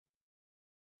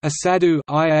A sadhu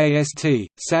IAST,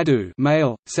 sadhu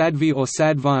male, sadvi or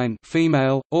sadvine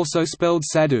female, also spelled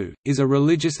sadhu, is a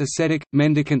religious ascetic,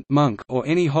 mendicant monk or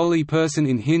any holy person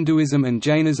in Hinduism and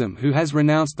Jainism who has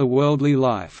renounced the worldly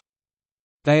life.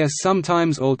 They are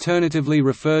sometimes alternatively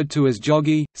referred to as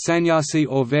jogi, sannyasi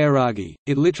or vairagi.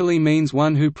 It literally means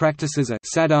one who practices a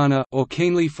sadhana or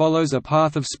keenly follows a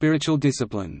path of spiritual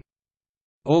discipline.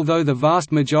 Although the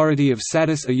vast majority of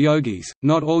sadhus are yogis,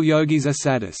 not all yogis are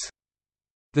sadhus.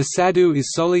 The sadhu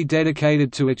is solely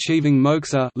dedicated to achieving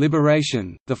moksha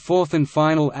liberation, the fourth and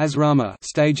final asrama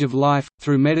stage of life,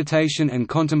 through meditation and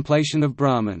contemplation of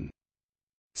Brahman.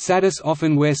 Sadhus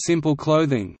often wear simple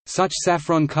clothing, such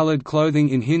saffron-colored clothing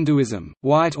in Hinduism,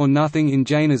 white or nothing in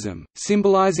Jainism,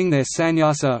 symbolizing their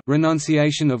sannyasa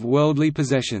renunciation of worldly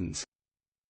possessions.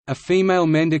 A female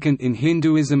mendicant in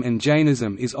Hinduism and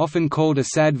Jainism is often called a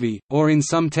sadhvi, or in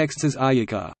some texts as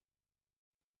ayika.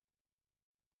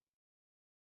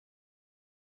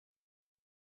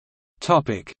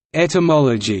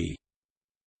 Etymology.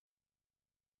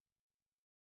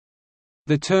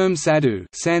 The term sadhu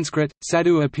Sanskrit,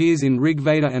 sadhu appears in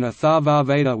Rigveda and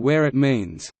Atharvaveda where it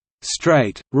means,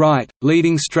 "straight, right,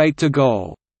 leading straight to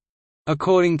goal",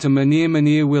 according to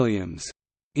Munir Williams.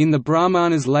 In the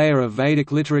Brahmanas layer of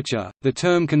Vedic literature, the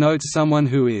term connotes someone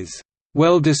who is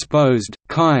well-disposed,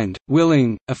 kind,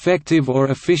 willing, effective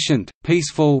or efficient,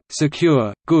 peaceful,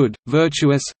 secure, good,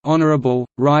 virtuous, honorable,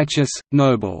 righteous,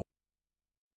 noble,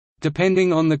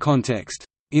 depending on the context.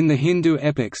 In the Hindu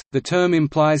epics, the term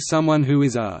implies someone who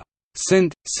is a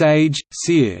saint, sage,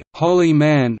 seer, holy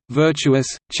man, virtuous,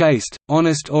 chaste,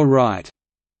 honest or right.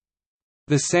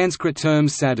 The Sanskrit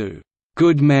terms sadhu,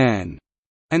 good man,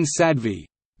 and sadhvi,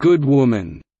 good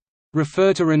woman,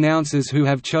 refer to renouncers who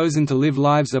have chosen to live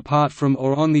lives apart from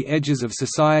or on the edges of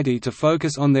society to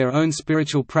focus on their own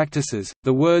spiritual practices.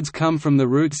 The words come from the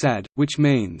root sad, which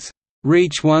means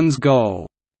reach one's goal,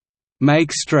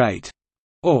 make straight,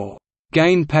 or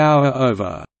gain power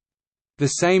over. The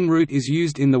same root is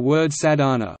used in the word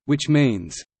sadhana, which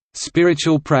means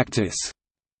spiritual practice.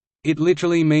 It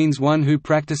literally means one who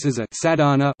practices a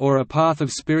sadhana or a path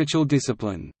of spiritual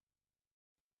discipline.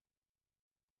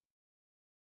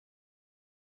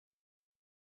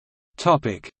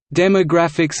 Topic: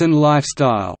 Demographics and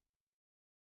lifestyle.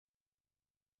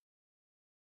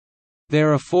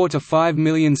 There are 4 to 5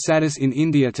 million sadhus in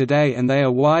India today and they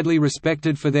are widely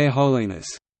respected for their holiness.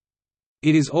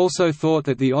 It is also thought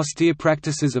that the austere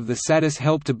practices of the sadhus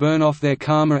help to burn off their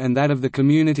karma and that of the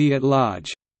community at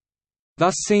large.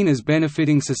 Thus seen as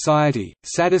benefiting society,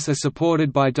 sadhus are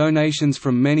supported by donations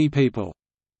from many people.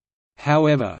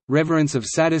 However, reverence of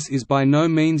sadhus is by no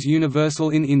means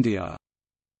universal in India.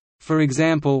 For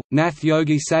example, Nath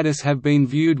Yogi sadhus have been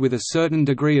viewed with a certain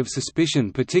degree of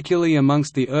suspicion, particularly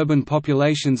amongst the urban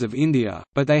populations of India,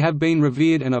 but they have been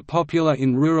revered and are popular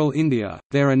in rural India.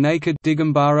 There are naked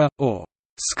Digambara, or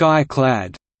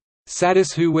sky-clad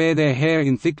sadhus who wear their hair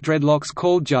in thick dreadlocks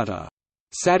called jutta.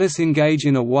 Sadhus engage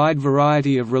in a wide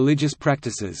variety of religious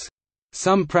practices.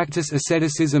 Some practice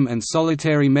asceticism and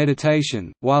solitary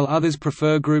meditation, while others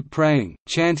prefer group praying,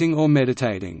 chanting or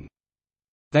meditating.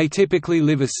 They typically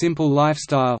live a simple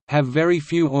lifestyle, have very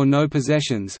few or no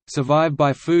possessions, survive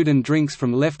by food and drinks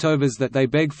from leftovers that they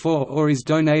beg for or is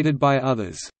donated by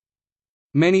others.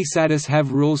 Many sadhus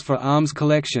have rules for alms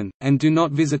collection, and do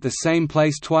not visit the same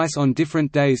place twice on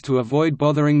different days to avoid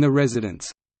bothering the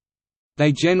residents.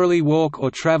 They generally walk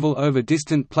or travel over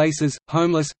distant places,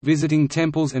 homeless, visiting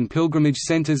temples and pilgrimage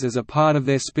centers as a part of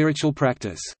their spiritual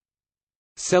practice.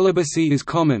 Celibacy is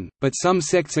common, but some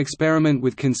sects experiment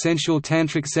with consensual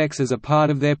tantric sex as a part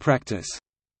of their practice.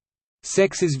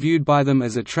 Sex is viewed by them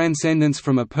as a transcendence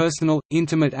from a personal,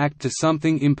 intimate act to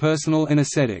something impersonal and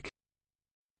ascetic.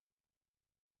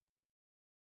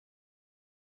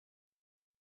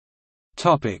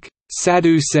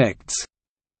 Sadhu sects.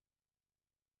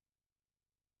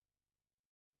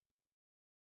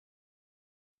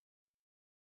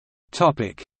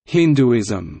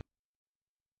 Hinduism.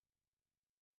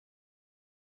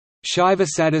 Shaiva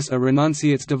sadhus are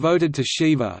renunciates devoted to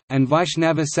Shiva, and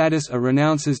Vaishnava sadhus are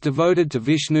renouncers devoted to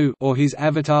Vishnu or his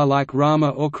avatar like Rama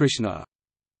or Krishna.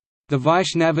 The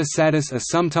Vaishnava sadhus are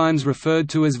sometimes referred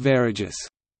to as Vairagas.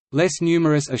 Less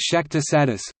numerous are Shakta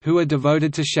sadhus, who are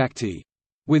devoted to Shakti.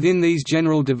 Within these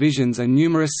general divisions are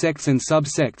numerous sects and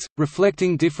subsects,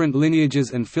 reflecting different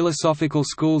lineages and philosophical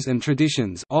schools and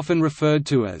traditions, often referred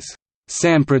to as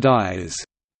sampradayas.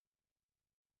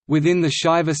 Within the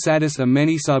Shaiva sadhus are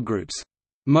many subgroups.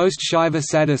 Most Shaiva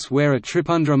sadhus wear a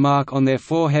tripundra mark on their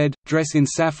forehead, dress in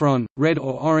saffron, red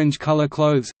or orange color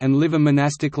clothes, and live a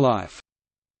monastic life.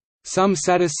 Some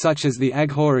sadhus such as the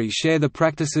Aghori share the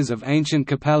practices of ancient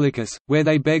Kapalikas, where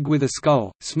they beg with a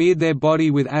skull, smeared their body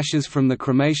with ashes from the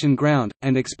cremation ground,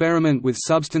 and experiment with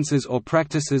substances or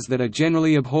practices that are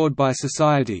generally abhorred by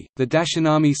society. The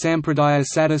Dashanami Sampradaya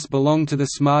sadhus belong to the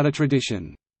Smarta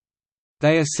tradition.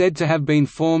 They are said to have been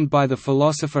formed by the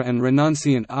philosopher and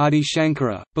renunciant Adi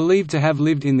Shankara, believed to have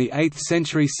lived in the 8th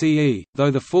century CE,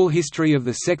 though the full history of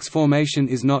the sect's formation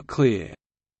is not clear.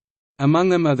 Among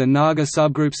them are the Naga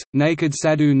subgroups, naked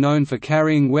sadhu known for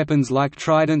carrying weapons like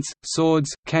tridents, swords,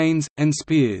 canes, and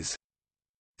spears.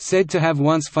 Said to have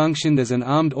once functioned as an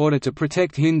armed order to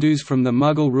protect Hindus from the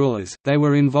Mughal rulers, they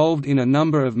were involved in a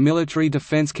number of military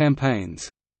defence campaigns.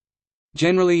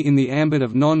 Generally in the ambit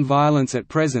of non-violence at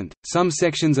present, some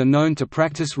sections are known to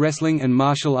practice wrestling and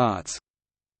martial arts.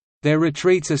 Their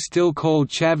retreats are still called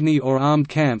chavni or armed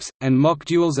camps, and mock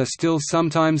duels are still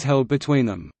sometimes held between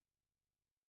them.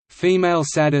 Female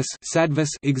sadhus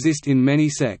exist in many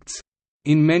sects.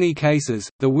 In many cases,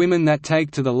 the women that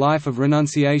take to the life of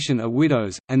renunciation are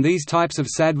widows, and these types of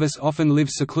sadhus often live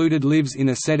secluded lives in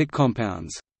ascetic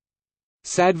compounds.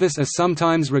 Sadhus are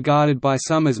sometimes regarded by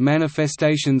some as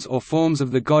manifestations or forms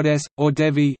of the goddess, or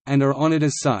Devi, and are honored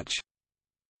as such.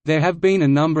 There have been a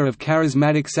number of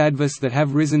charismatic sadhus that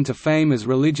have risen to fame as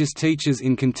religious teachers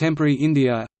in contemporary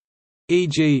India,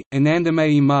 e.g.,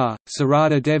 Anandamayi Ma,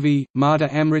 Sarada Devi, Mata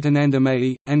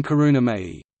Amritanandamayi, and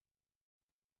Karunamayi.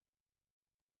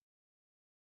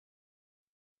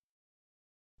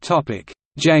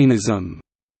 Jainism.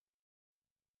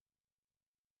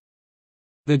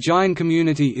 The Jain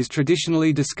community is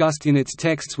traditionally discussed in its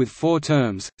texts with four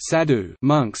terms: sadhu,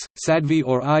 monks; sadhvi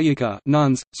or aryika,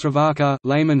 nuns; sravaka,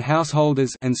 layman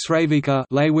householders; and sravika,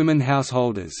 laywomen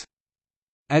householders.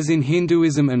 As in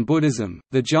Hinduism and Buddhism,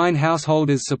 the Jain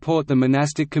householders support the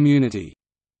monastic community.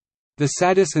 The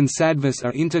sadhus and sadhvas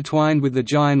are intertwined with the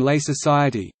Jain lay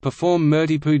society, perform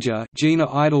murti puja, Jina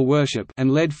idol worship,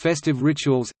 and lead festive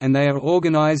rituals, and they are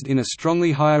organized in a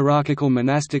strongly hierarchical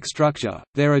monastic structure.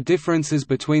 There are differences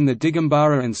between the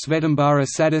Digambara and Svetambara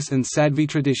sadhus and sadhvi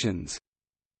traditions.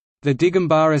 The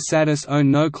Digambara sadhus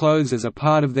own no clothes as a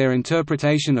part of their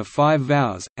interpretation of 5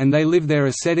 vows, and they live their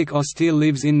ascetic austere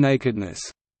lives in nakedness.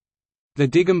 The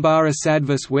Digambara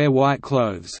sadhvas wear white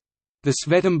clothes. The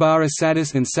Svetambara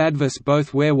sadhus and sadhvas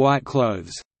both wear white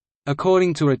clothes.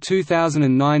 According to a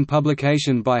 2009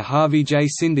 publication by Harvey J.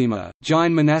 Sindima,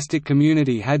 Jain monastic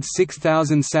community had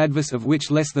 6,000 sadhvas, of which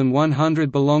less than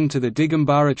 100 belong to the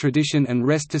Digambara tradition and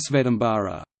rest to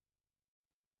Svetambara.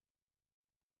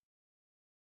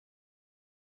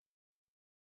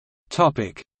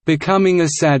 Becoming a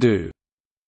sadhu.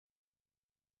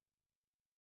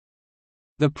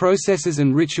 The processes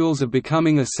and rituals of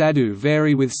becoming a sadhu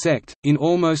vary with sect. In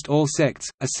almost all sects,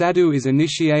 a sadhu is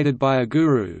initiated by a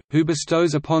guru, who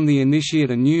bestows upon the initiate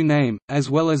a new name,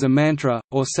 as well as a mantra,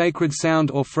 or sacred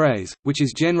sound or phrase, which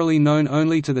is generally known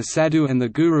only to the sadhu and the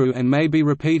guru and may be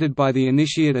repeated by the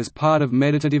initiate as part of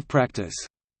meditative practice.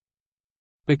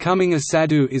 Becoming a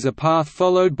sadhu is a path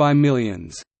followed by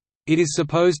millions. It is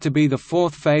supposed to be the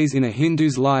fourth phase in a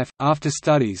Hindu's life, after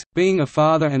studies, being a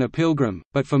father and a pilgrim,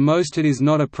 but for most it is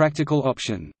not a practical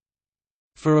option.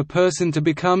 For a person to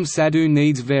become sadhu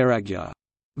needs vairagya.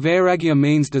 Vairagya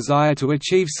means desire to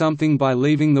achieve something by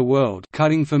leaving the world,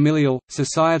 cutting familial,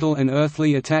 societal and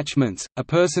earthly attachments. A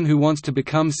person who wants to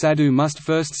become sadhu must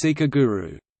first seek a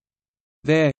guru.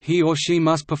 There, he or she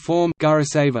must perform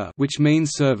guruseva, which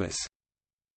means service.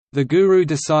 The guru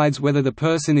decides whether the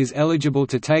person is eligible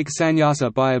to take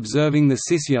sannyasa by observing the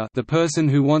sisya, the person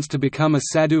who wants to become a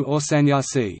sadhu or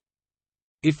sannyasi.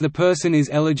 If the person is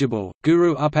eligible,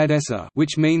 guru upadesa,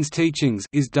 which means teachings,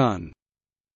 is done.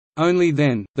 Only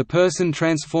then, the person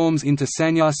transforms into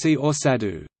sannyasi or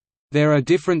sadhu. There are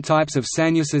different types of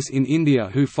sannyasis in India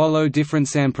who follow different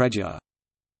sampradaya.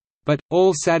 But,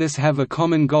 all sadhus have a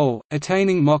common goal,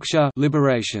 attaining moksha,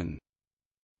 liberation.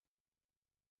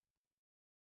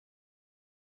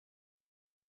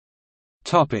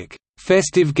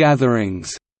 Festive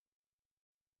gatherings.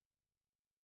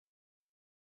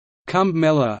 Kumbh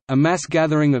Mela, a mass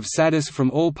gathering of sadhus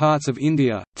from all parts of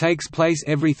India, takes place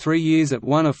every 3 years at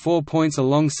one of 4 points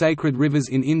along sacred rivers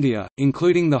in India,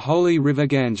 including the holy river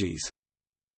Ganges.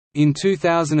 In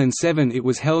 2007 it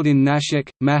was held in Nashik,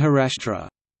 Maharashtra.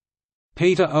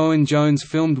 Peter Owen Jones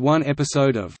filmed one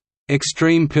episode of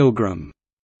Extreme Pilgrim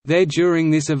there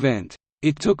during this event.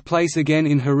 It took place again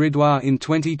in Haridwar in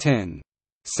 2010.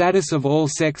 Sadhus of all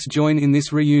sects join in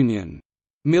this reunion.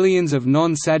 Millions of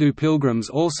non-Sadhu pilgrims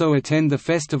also attend the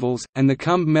festivals, and the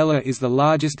Kumbh Mela is the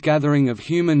largest gathering of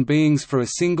human beings for a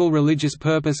single religious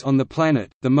purpose on the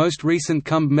planet. The most recent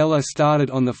Kumbh Mela started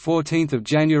on the 14th of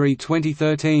January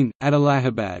 2013 at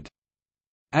Allahabad.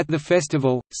 At the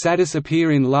festival, sadhus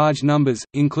appear in large numbers,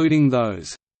 including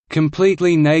those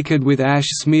completely naked with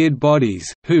ash-smeared bodies,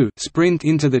 who sprint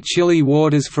into the chilly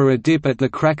waters for a dip at the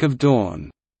crack of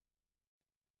dawn.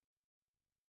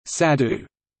 Sadhu.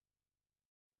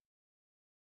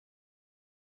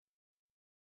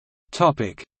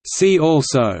 See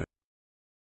also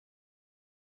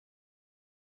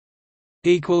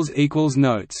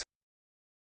Notes